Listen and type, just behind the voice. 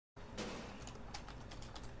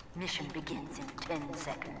Mission begins in 10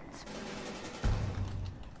 seconds.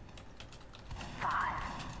 5,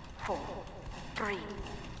 4, 3,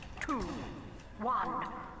 2, 1.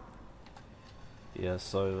 Yeah,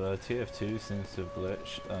 so TF2 seems to have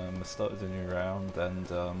glitched. I started a new round,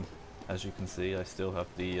 and as you can see, I still have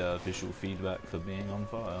the visual feedback for being on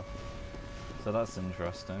fire. So that's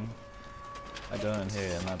interesting. I go in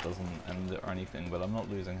here and that doesn't end it or anything, but I'm not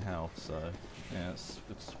losing health, so yeah, it's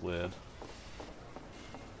weird.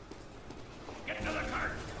 Get another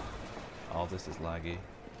card. Oh, this is laggy.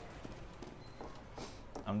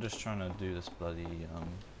 I'm just trying to do this bloody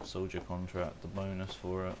soldier contract, the bonus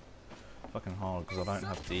for it. Fucking hard because I don't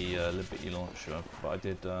have the Liberty launcher, but I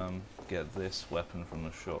did get this weapon from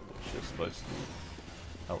the shop, which is supposed to be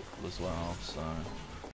helpful as well, so